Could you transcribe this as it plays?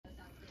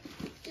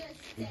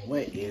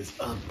What is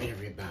up,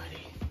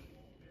 everybody?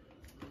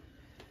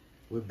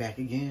 We're back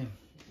again.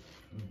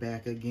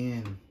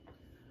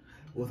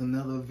 With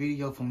another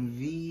video from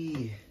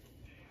V.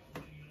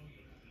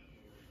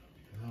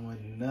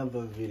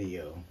 Another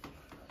video.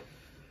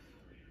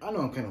 I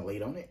know I'm kind of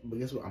late on it, but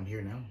guess what? I'm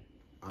here now.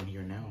 I'm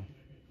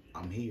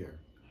here.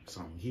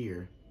 So I'm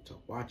here to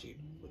watch it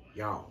with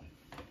y'all.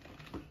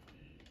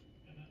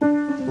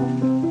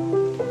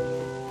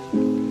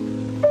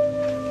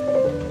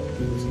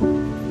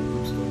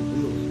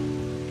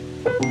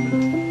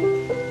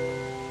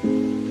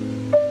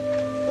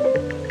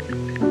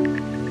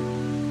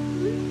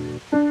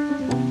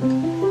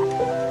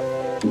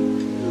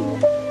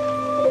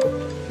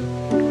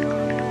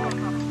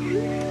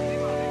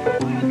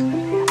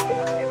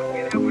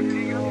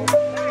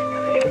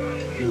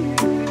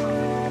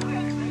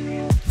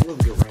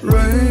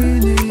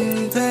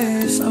 Rainy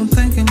days, I'm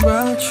thinking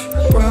about you.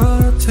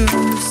 What to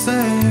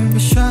say,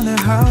 wish I knew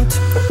how to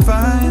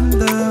find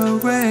the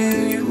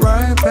way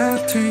right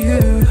back to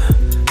you.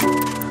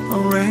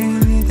 On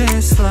rainy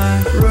days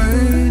like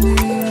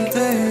rainy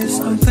days,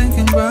 I'm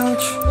thinking about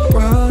you.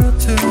 What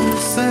to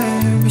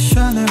say, wish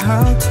I knew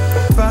how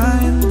to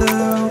find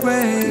the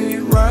way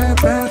right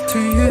back to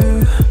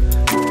you.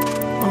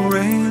 On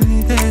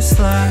rainy days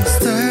like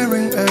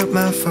staring at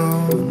my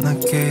phone, I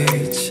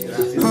gauge,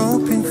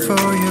 hoping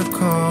for your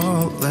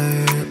call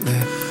lately.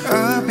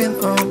 I've been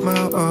on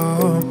my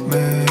own,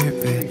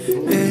 maybe.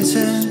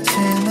 이젠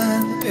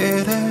지난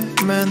일에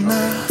맨날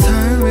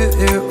time with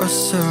you was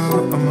so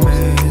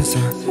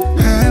amazing.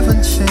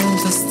 Haven't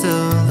changed, I'm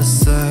still the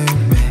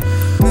same me.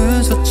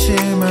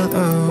 늦었지만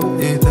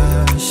우리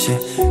다시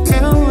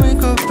Can we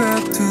go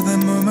back to the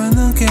moment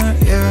again?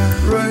 Yeah,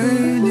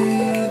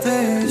 rainy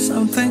days,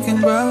 I'm thinking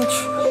about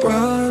you.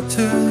 What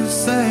to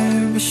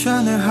say, wish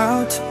I knew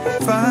how to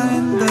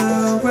find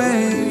the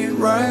way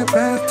right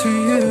back to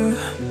you.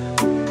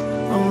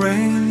 On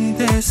rainy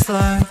days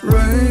like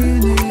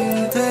rainy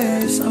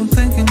days, I'm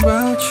thinking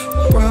about you.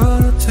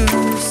 What to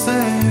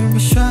say,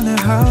 wish I knew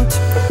how to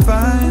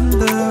find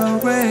the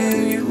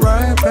way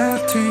right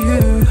back to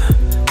you.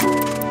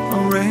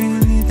 On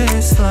rainy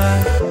days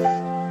like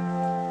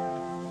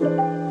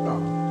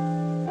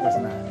That's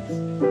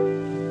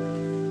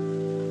nice.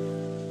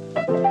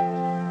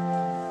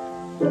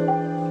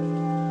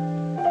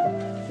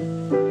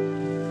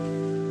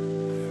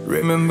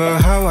 Remember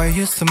how I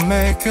used to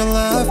make you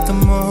laugh the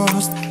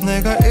most.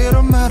 내가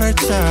이런 말 할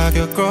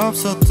자격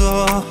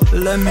없어도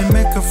Let me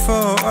make up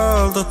for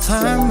all the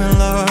time we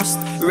lost.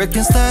 We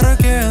can start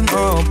again,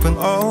 open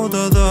all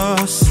the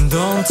doors.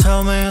 Don't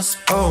tell me it's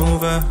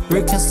over,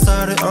 we can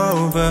start it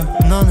over.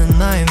 너는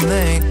나의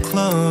내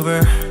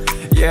clover.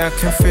 Yeah, I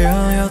can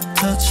feel your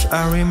touch,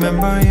 I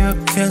remember your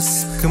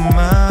kiss. 그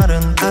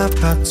말은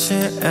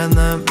아팠지 and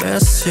I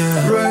miss you.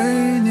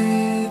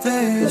 Rainy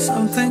days,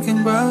 I'm thinking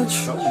about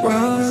you.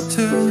 What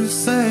to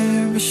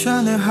say, wish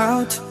I knew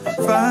how to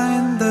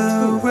find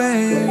the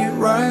way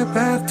right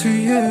back to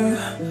you.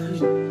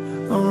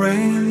 On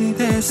rainy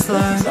days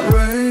like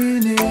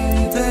rainy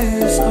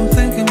days, I'm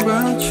thinking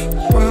about you.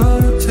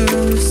 What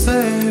to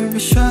say,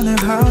 wish I knew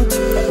how to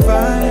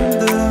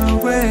find the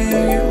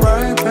way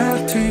right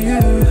back to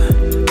you.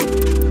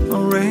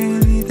 On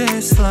rainy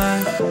days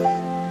like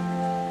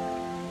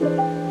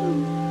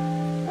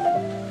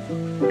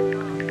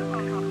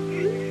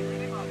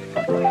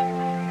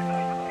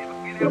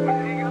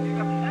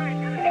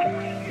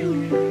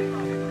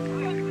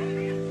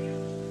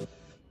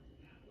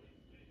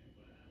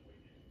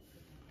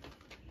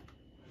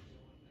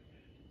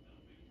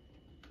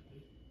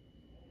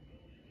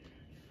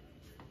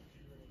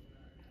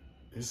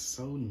It's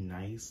so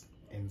nice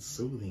and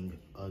soothing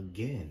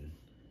again.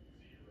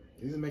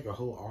 You just make a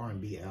whole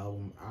R&B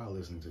album, I'll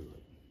listen to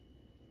it.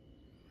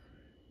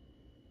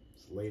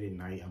 It's late at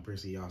night, I'm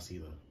pretty sure y'all see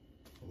the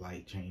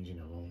light change in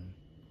the room.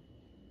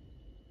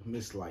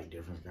 Miss light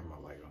difference, got my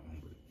light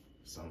on, but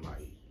some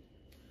light.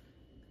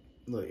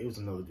 Look, it was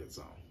another good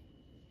song.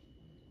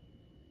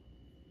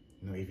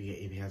 You know, if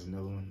he has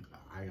another one,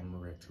 I am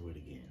gonna react to it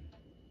again.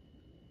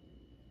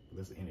 But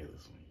let's end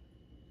this one.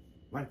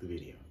 Like the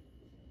video,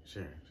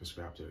 share,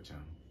 subscribe to the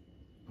channel.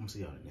 I'm gonna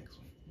see y'all in the next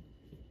one.